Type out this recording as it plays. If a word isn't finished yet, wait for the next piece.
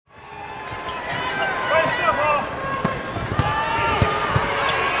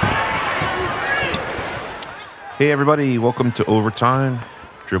Hey everybody, welcome to Overtime,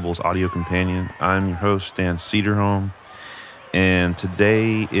 Dribble's audio companion. I'm your host, Dan Cederholm, and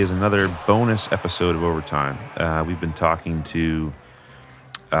today is another bonus episode of Overtime. We've been talking to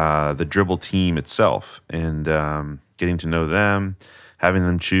the Dribble team itself and getting to know them, having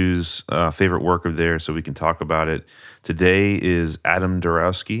them choose a favorite work of theirs so we can talk about it. Today is Adam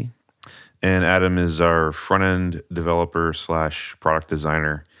Darowski, and Adam is our front-end developer / product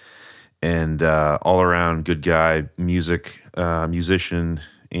designer. And all around good guy, musician,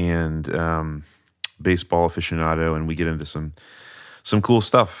 and baseball aficionado, and we get into some cool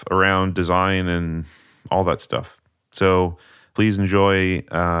stuff around design and all that stuff. So please enjoy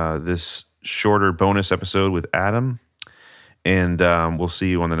this shorter bonus episode with Adam, and we'll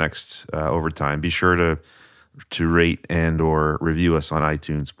see you on the next Overtime. Be sure to rate and or review us on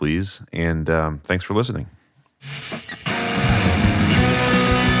iTunes, please. And thanks for listening.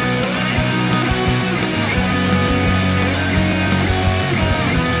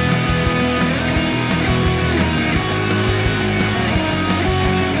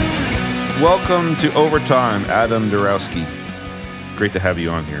 Welcome to Overtime, Adam Darowski. Great to have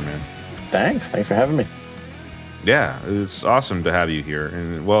you on here, man. Thanks for having me. Yeah, it's awesome to have you here,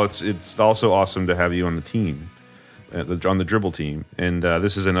 and well, it's also awesome to have you on the team, on the Dribble team. And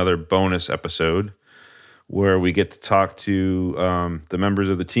this is another bonus episode where we get to talk to the members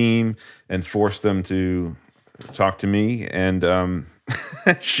of the team and force them to talk to me and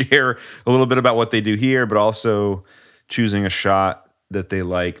share a little bit about what they do here, but also choosing a shot that they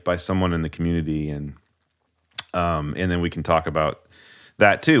like by someone in the community, and then we can talk about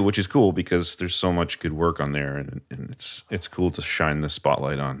that too, which is cool because there's so much good work on there, and it's cool to shine the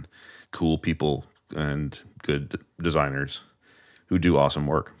spotlight on cool people and good designers who do awesome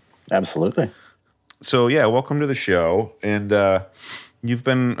work. Absolutely. So yeah, welcome to the show, and you've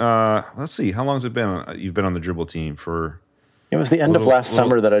been let's see, how long has it been? You've been on the Dribble team for. It was the end of last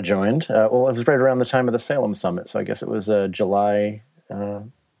summer that I joined. Well, it was right around the time of the Salem Summit, so I guess it was July.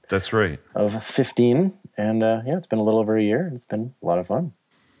 That's right. Of 15, and yeah, it's been a little over a year, and it's been a lot of fun.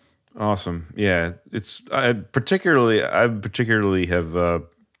 Awesome. Yeah, I particularly have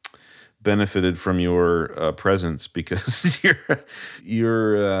benefited from your presence because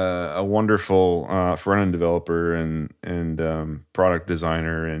you're a wonderful front-end developer and product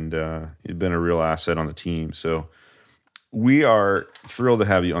designer, and you've been a real asset on the team. So we are thrilled to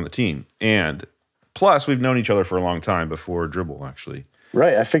have you on the team, and plus, we've known each other for a long time before Dribble, actually.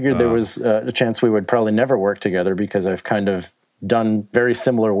 Right. I figured there was a chance we would probably never work together because I've kind of done very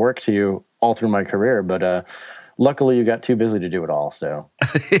similar work to you all through my career. But luckily, you got too busy to do it all. So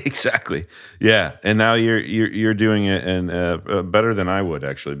exactly. Yeah. And now you're doing it and better than I would,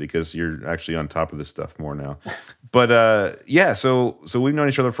 actually, because you're actually on top of this stuff more now. But yeah, so we've known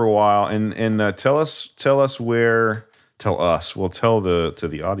each other for a while, and tell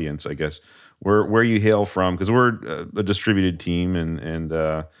the audience, I guess, where you hail from, because we're a distributed team and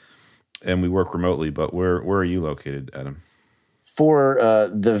we work remotely. But where are you located, Adam? For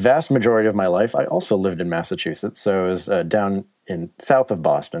the vast majority of my life, I also lived in Massachusetts, so I was down in south of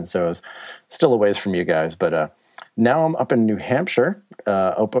Boston, so I was still a ways from you guys. But now I'm up in New Hampshire,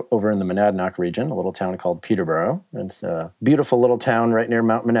 over in the Monadnock region, a little town called Peterborough. It's a beautiful little town right near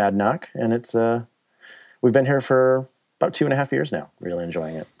Mount Monadnock, and it's we've been here for about 2.5 years now. Really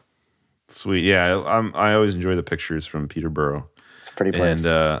enjoying it. Sweet. Yeah, I always enjoy the pictures from Peterborough. It's a pretty place.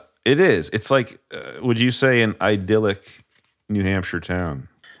 And it is. It's like, would you say an idyllic New Hampshire town?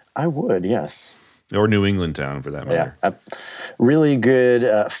 I would, yes. Or New England town, for that matter. Yeah. Really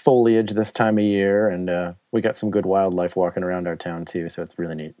good foliage this time of year, and we got some good wildlife walking around our town, too, so it's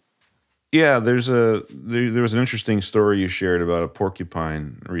really neat. Yeah, there was an interesting story you shared about a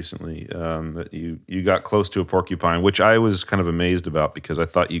porcupine recently, that you got close to a porcupine, which I was kind of amazed about because I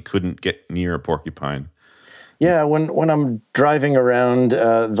thought you couldn't get near a porcupine. Yeah, when I'm driving around,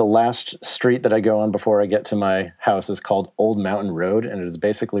 the last street that I go on before I get to my house is called Old Mountain Road, and it is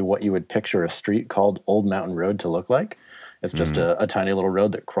basically what you would picture a street called Old Mountain Road to look like. It's just a tiny little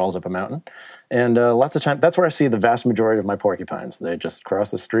road that crawls up a mountain. And lots of time, that's where I see the vast majority of my porcupines. They just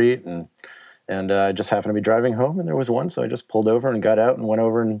cross the street, and I just happened to be driving home, and there was one, so I just pulled over and got out and went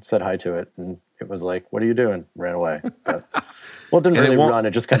over and said hi to it. And it was like, "What are you doing?" Ran away. But, well, it didn't really run.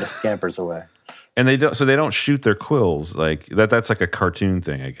 It just kind of scampers away. And they don't shoot their quills like that. That's like a cartoon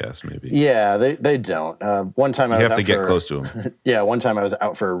thing, I guess, maybe. Yeah, they don't. One time you have to get close to them. Yeah, one time I was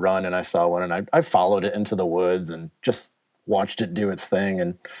out for a run and I saw one, and I followed it into the woods and just watched it do its thing.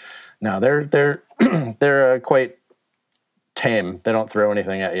 And no, they're quite tame. They don't throw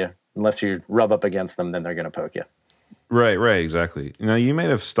anything at you unless you rub up against them. Then they're going to poke you. Right, exactly. Now you may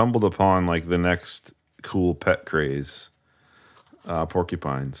have stumbled upon like the next cool pet craze,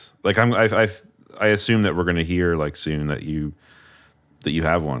 porcupines. Like I assume that we're going to hear like soon that you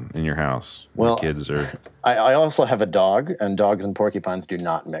have one in your house. Well, your kids are. I also have a dog, and dogs and porcupines do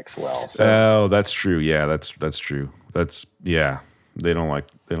not mix well. So. Oh, that's true. Yeah, that's true. They don't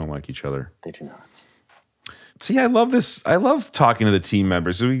like each other. They do not. See, I love this. I love talking to the team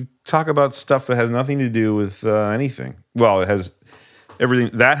members. So we talk about stuff that has nothing to do with anything. Well, it has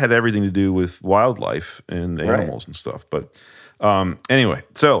everything. That had everything to do with wildlife and animals and stuff. But anyway,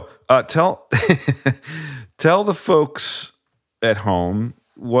 so tell tell the folks at home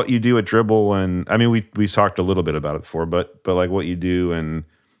what you do at Dribbble, and I mean we talked a little bit about it before, but like what you do and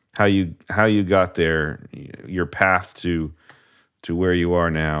how you got there, your path to where you are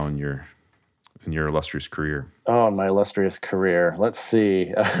now in your illustrious career. Oh, my illustrious career. Let's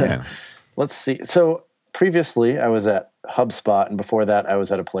see. Yeah. Let's see. So previously I was at HubSpot, and before that I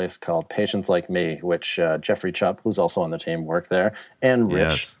was at a place called Patients Like Me, which Jeffrey Chupp, who's also on the team, worked there, and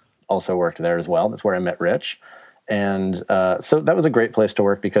Rich also worked there as well. That's where I met Rich. And so that was a great place to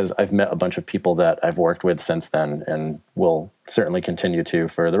work because I've met a bunch of people that I've worked with since then and will certainly continue to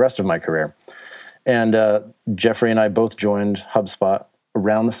for the rest of my career. And Jeffrey and I both joined HubSpot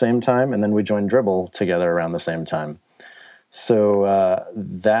around the same time, and then we joined Dribbble together around the same time. So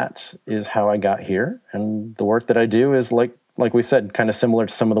that is how I got here. And the work that I do is, like we said, kind of similar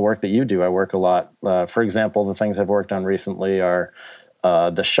to some of the work that you do. I work a lot. For example, the things I've worked on recently are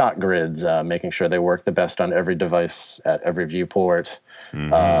the shot grids, making sure they work the best on every device at every viewport.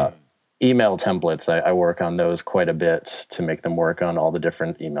 Mm-hmm. Email templates, I work on those quite a bit to make them work on all the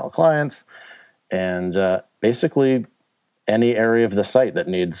different email clients. And basically, any area of the site that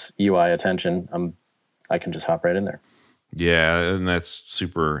needs UI attention, I can just hop right in there. Yeah, and that's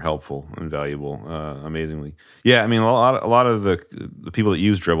super helpful and valuable, amazingly. Yeah, I mean, a lot of the people that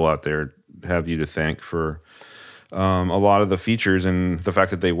use Dribbble out there have you to thank for a lot of the features and the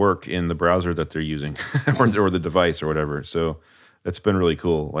fact that they work in the browser that they're using or the device or whatever. So it's been really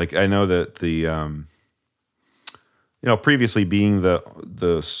cool. Like I know that the previously being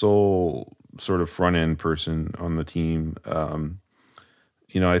the sole sort of front end person on the team,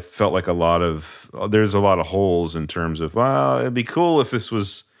 I felt like there's a lot of holes in terms of, well, it'd be cool if this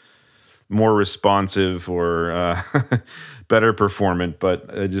was more responsive or better performant,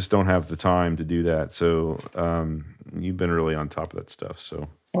 but I just don't have the time to do that. So you've been really on top of that stuff. So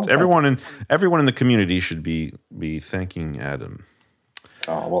everyone in the community should be thanking Adam.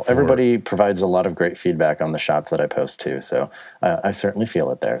 Oh, well, everybody provides a lot of great feedback on the shots that I post too. So I certainly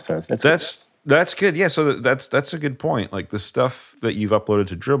feel it there. So that's good. Yeah. So that's a good point. Like the stuff that you've uploaded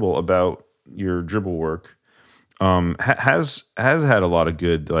to Dribbble about your Dribbble work has had a lot of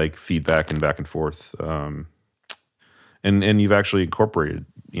good like feedback and back and forth. And you've actually incorporated,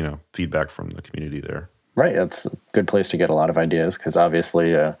 feedback from the community there. Right. It's a good place to get a lot of ideas because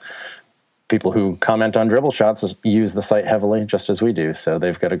obviously people who comment on Dribbble shots use the site heavily just as we do. So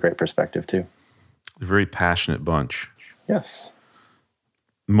they've got a great perspective too. A very passionate bunch. Yes.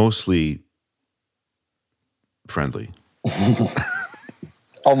 Mostly friendly.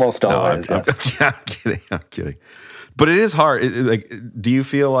 Almost always. No, I'm kidding. But it is hard. Do you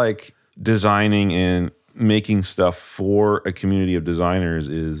feel like designing and making stuff for a community of designers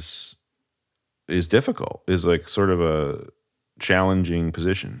is difficult? Is like sort of a challenging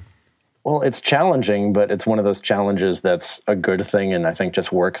position? Well, it's challenging, but it's one of those challenges that's a good thing and I think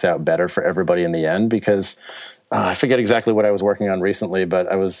just works out better for everybody in the end because I forget exactly what I was working on recently, but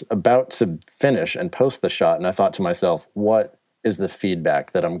I was about to finish and post the shot and I thought to myself, what is the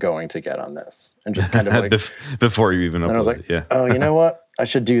feedback that I'm going to get on this? And just kind of like... Before you even upload it. And I was like, oh, you know what? I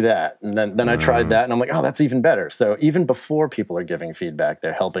should do that. And then I tried that and I'm like, oh, that's even better. So even before people are giving feedback,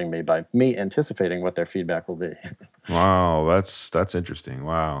 they're helping me by me anticipating what their feedback will be. Wow, that's interesting.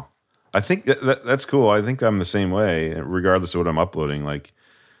 Wow. I think that's cool. I think I'm the same way, regardless of what I'm uploading. Like,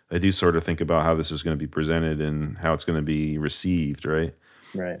 I do sort of think about how this is going to be presented and how it's going to be received, right?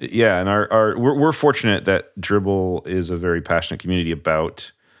 Right. Yeah, and we're fortunate that Dribbble is a very passionate community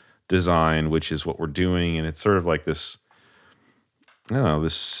about design, which is what we're doing, and it's sort of like this, I don't know,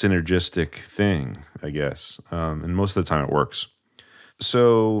 this synergistic thing, I guess. And most of the time it works.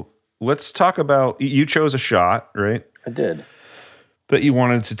 So let's talk about, you chose a shot, right? I did. That you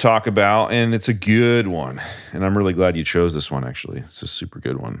wanted to talk about, and it's a good one. And I'm really glad you chose this one, actually. It's a super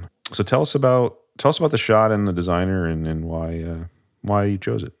good one. So tell us about the shot and the designer and why you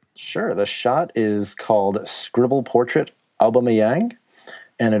chose it. Sure. The shot is called Scribble Portrait Aubameyang,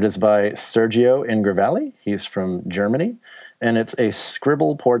 and it is by Sergio Ingravalli. He's from Germany, and it's a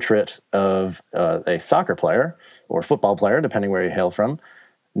scribble portrait of a soccer player or football player, depending where you hail from,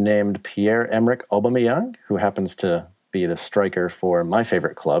 named Pierre-Emerick Aubameyang, who happens to be the striker for my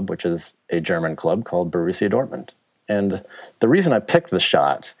favorite club, which is a German club called Borussia Dortmund. And the reason I picked the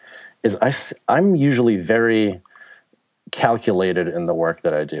shot is I'm usually very calculated in the work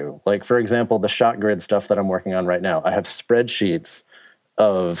that I do. Like, for example, the shot grid stuff that I'm working on right now, I have spreadsheets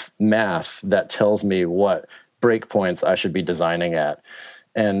of math that tells me what breakpoints I should be designing at.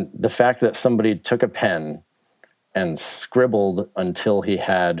 And the fact that somebody took a pen and scribbled until he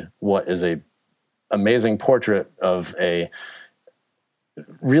had what is a amazing portrait of a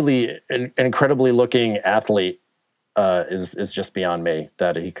really incredibly looking athlete is just beyond me,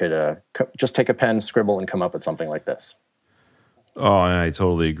 that he could just take a pen, scribble, and come up with something like this. Oh, I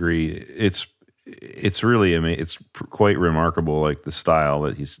totally agree. It's really amazing. It's quite remarkable, like the style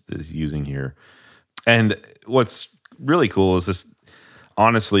that he's using here. And what's really cool is this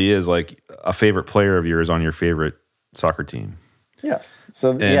honestly is like a favorite player of yours on your favorite soccer team. Yes.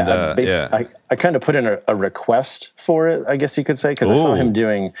 So I kind of put in a request for it, I guess you could say, because I saw him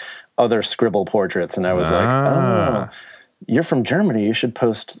doing other scribble portraits, and I was like, oh, you're from Germany, you should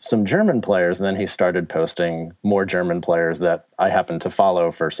post some German players. And then he started posting more German players that I happened to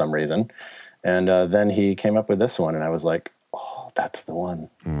follow for some reason. And then he came up with this one, and I was like, oh, that's the one.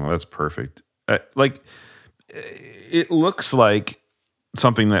 Oh, that's perfect. It looks like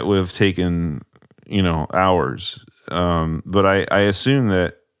something that would have taken, hours. But I assume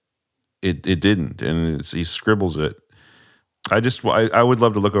that it didn't, and he scribbles it. I would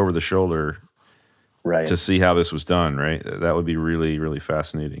love to look over the shoulder, right, to see how this was done. Right, that would be really, really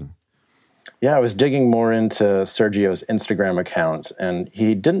fascinating. Yeah, I was digging more into Sergio's Instagram account, and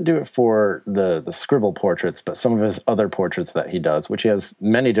he didn't do it for the scribble portraits, but some of his other portraits that he does, which he has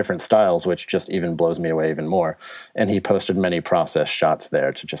many different styles, which just even blows me away even more. And he posted many process shots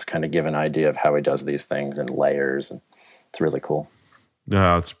there to just kind of give an idea of how he does these things in layers, and it's really cool.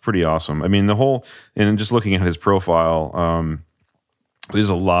 Yeah, it's pretty awesome. I mean, and just looking at his profile, there's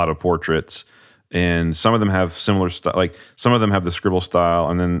a lot of portraits. And some of them have similar style, like some of them have the scribble style,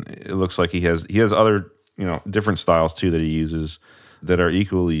 and then it looks like he has other different styles too that he uses that are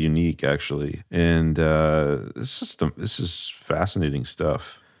equally unique actually. And this is fascinating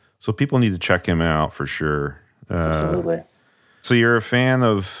stuff. So people need to check him out for sure. Absolutely. So you're a fan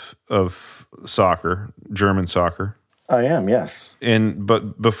of soccer, German soccer? I am, yes.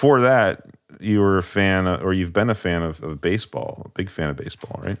 But before that, you were a fan, or you've been a fan of baseball, a big fan of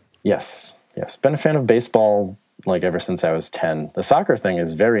baseball, right? Yes. Yes, been a fan of baseball like ever since I was 10. The soccer thing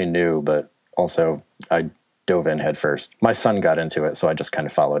is very new, but also I dove in head first. My son got into it, so I just kind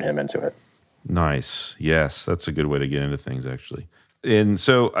of followed him into it. Nice. Yes, that's a good way to get into things, actually. And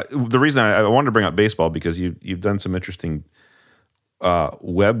so the reason I wanted to bring up baseball, because you've done some interesting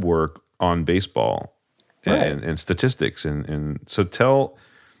web work on baseball and statistics. And so tell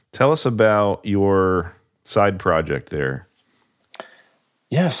us about your side project there.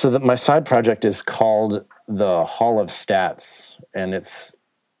 Yeah, so my side project is called the Hall of Stats, and it's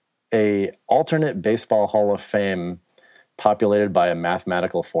a alternate baseball Hall of Fame populated by a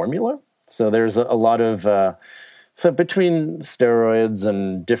mathematical formula. So there's a lot of, so between steroids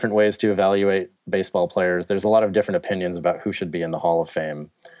and different ways to evaluate baseball players, there's a lot of different opinions about who should be in the Hall of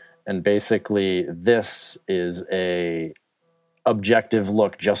Fame. And basically this is a objective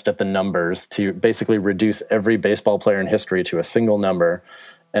look just at the numbers to basically reduce every baseball player in history to a single number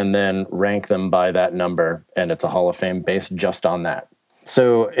and then rank them by that number. And it's a Hall of Fame based just on that.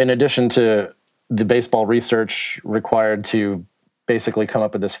 So in addition to the baseball research required to basically come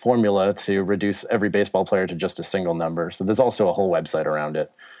up with this formula to reduce every baseball player to just a single number, so there's also a whole website around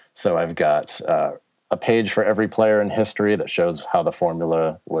it. So I've got a page for every player in history that shows how the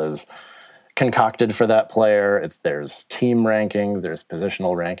formula was concocted for that player. There's team rankings, there's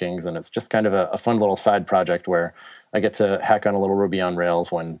positional rankings, and it's just kind of a fun little side project where I get to hack on a little Ruby on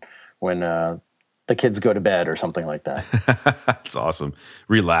Rails when the kids go to bed or something like that. That's awesome.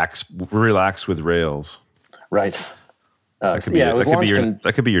 Relax with Rails. Right.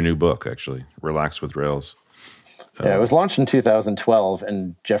 That could be your new book, actually. Relax with Rails. Yeah, it was launched in 2012,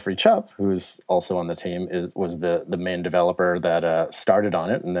 and Jeffrey Chupp, who's also on the team, was the main developer that started on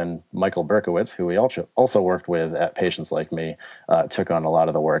it, and then Michael Berkowitz, who we also worked with at Patients Like Me, took on a lot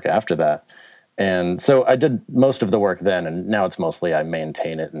of the work after that. And so I did most of the work then, and now it's mostly I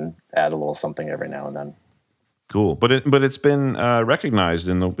maintain it and add a little something every now and then. Cool, but it's been recognized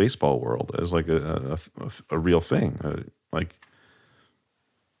in the baseball world as like a real thing, like.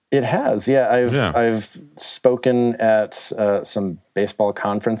 It has, yeah. I've spoken at some baseball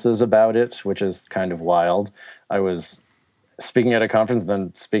conferences about it, which is kind of wild. I was speaking at a conference.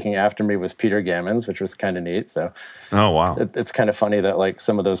 Then speaking after me was Peter Gammons, which was kind of neat. So, Oh, wow. it's kind of funny that like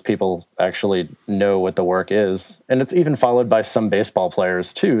some of those people actually know what the work is, and it's even followed by some baseball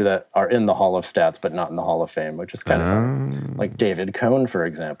players too that are in the Hall of Stats but not in the Hall of Fame, which is kind of fun. Like David Cohn, for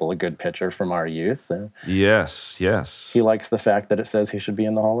example, a good pitcher from our youth. Yes. He likes the fact that it says he should be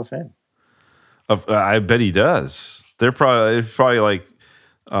in the Hall of Fame. I bet he does. It's probably like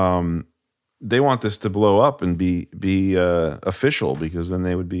they want this to blow up and be official, because then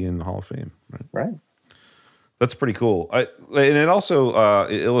they would be in the Hall of Fame, right? Right. That's pretty cool. And it also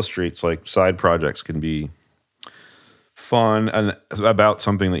it illustrates like side projects can be fun and about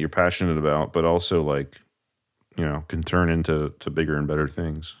something that you're passionate about, but also like, can turn into bigger and better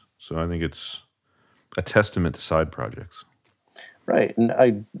things. So I think it's a testament to side projects. Right.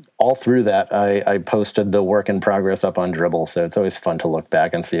 And all through that, I posted the work in progress up on Dribbble. So it's always fun to look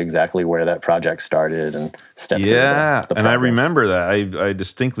back and see exactly where that project started and step through the and I remember that. I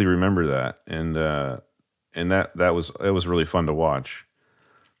distinctly remember that. And that was really fun to watch.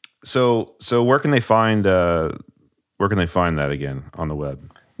 So where can they find that again on the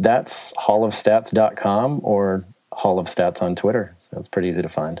web? That's hallofstats.com or Hall of Stats on Twitter. So it's pretty easy to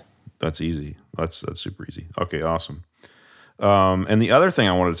find. That's easy. That's super easy. Okay, awesome. And the other thing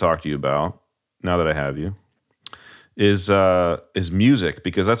I wanted to talk to you about, now that I have you, is music,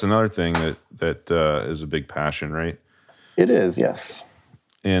 because that's another thing that is a big passion, right? It is, yes.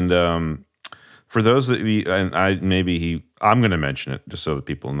 And for those that I'm going to mention it just so that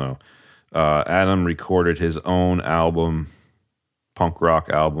people know. Adam recorded his own album, punk rock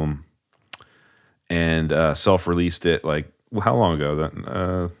album, and self-released it like, how long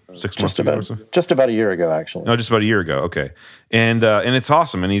ago? 6 months ago or so? Just about a year ago, actually. No, just about a year ago. Okay, and it's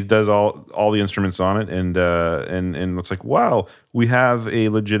awesome, and he does all the instruments on it, and it's like, wow, we have a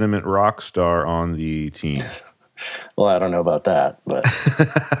legitimate rock star on the team. Well, I don't know about that, but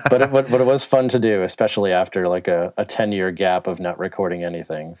but it was fun to do, especially after like a 10-year gap of not recording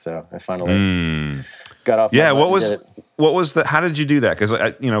anything. So I finally got off. Yeah, what was the? How did you do that? Because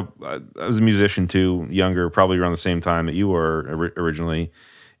I was a musician too, younger, probably around the same time that you were originally,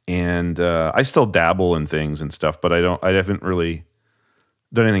 and I still dabble in things and stuff, but I haven't really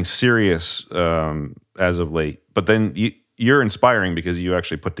done anything serious as of late. But then you're inspiring because you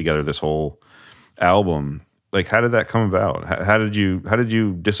actually put together this whole album. Like, how did that come about? How did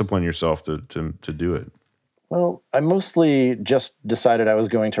you discipline yourself to do it? Well, I mostly just decided I was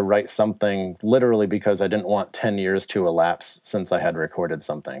going to write something literally because I didn't want 10 years to elapse since I had recorded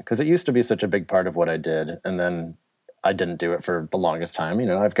something. Because it used to be such a big part of what I did, and then I didn't do it for the longest time.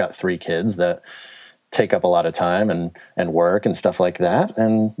 I've got 3 kids that take up a lot of time and work and stuff like that.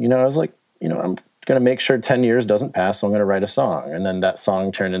 And, I was like, I'm going to make sure 10 years doesn't pass, so I'm going to write a song. And then that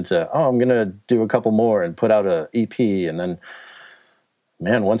song turned into, I'm going to do a couple more and put out a EP. And then,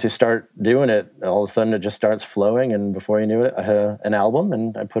 man, once you start doing it, all of a sudden it just starts flowing. And before you knew it, I had an album,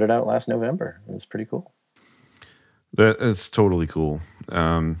 and I put it out last November. It was pretty cool. That's totally cool.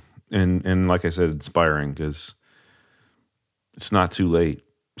 And like I said, inspiring, because it's not too late.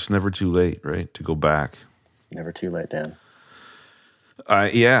 It's never too late, right? To go back. Never too late, Dan.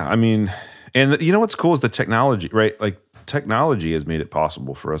 Yeah, I mean, and what's cool is the technology, right? Like, technology has made it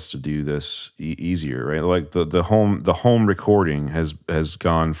possible for us to do this easier, right? Like the home recording has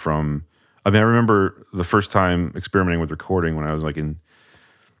gone from. I mean, I remember the first time experimenting with recording when I was like in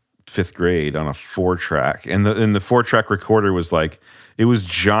 5th grade on a 4-track, and the 4-track recorder was like, it was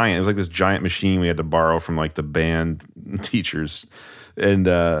giant. It was like this giant machine we had to borrow from like the band teachers, and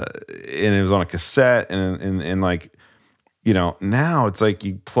it was on a cassette, and like, now it's like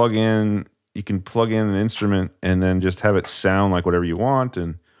you can plug in an instrument and then just have it sound like whatever you want.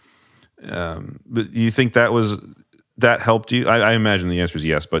 And but you think that helped you? I imagine the answer is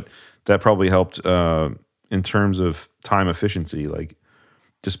yes, but that probably helped in terms of time efficiency, like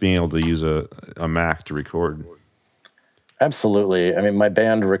just being able to use a Mac to record. Absolutely. I mean, my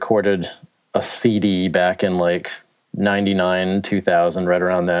band recorded a CD back in like 99, 2000, right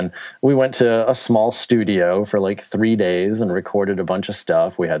around then. We went to a small studio for like 3 days and recorded a bunch of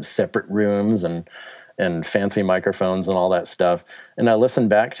stuff. We had separate rooms and fancy microphones and all that stuff. And I listened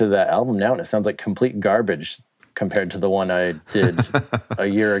back to that album now, and it sounds like complete garbage compared to the one I did a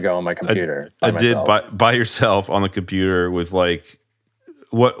year ago on my computer. I did by yourself on the computer with like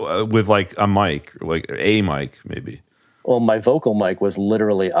a mic, or like a mic maybe. Well, my vocal mic was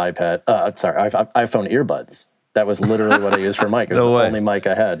literally iPhone earbuds. That was literally what I used for mic. It was only mic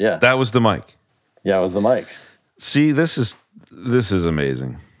I had. Yeah, that was the mic. Yeah, it was the mic. See, this is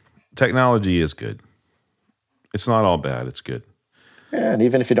amazing. Technology is good. It's not all bad. It's good. Yeah, and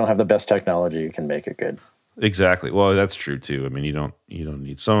even if you don't have the best technology, you can make it good. Exactly. Well, that's true too. I mean, you don't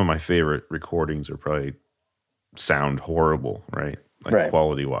need. Some of my favorite recordings are probably sound horrible, right? Like Right.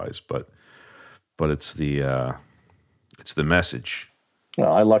 quality wise, but it's the message.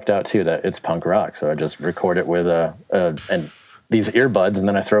 Well, I lucked out too that it's punk rock, so I just record it with and these earbuds, and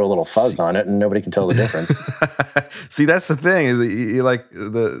then I throw a little fuzz on it, and nobody can tell the difference. See, that's the thing. Is you like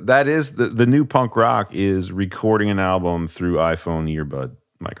the new punk rock is recording an album through iPhone earbud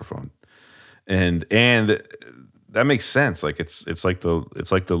microphone, and that makes sense. Like it's like the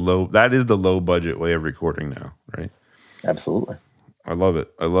low, that is the low budget way of recording now, right? Absolutely. I love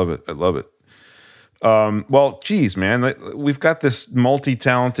it. Well, geez, man, we've got this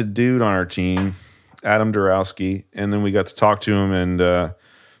multi-talented dude on our team, Adam Dorowski, and then we got to talk to him, and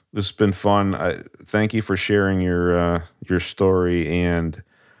this has been fun. Thank you for sharing your story and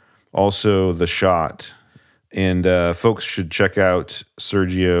also the shot. And folks should check out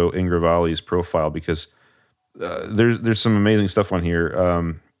Sergio Ingravali's profile because there's some amazing stuff on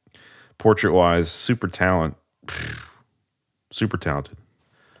here. Portrait-wise, super talented.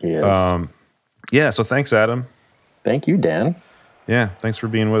 Yes. Yeah, so thanks, Adam. Thank you, Dan. Yeah, thanks for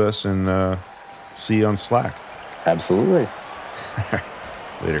being with us, and see you on Slack. Absolutely.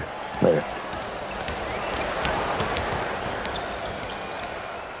 Later. Later.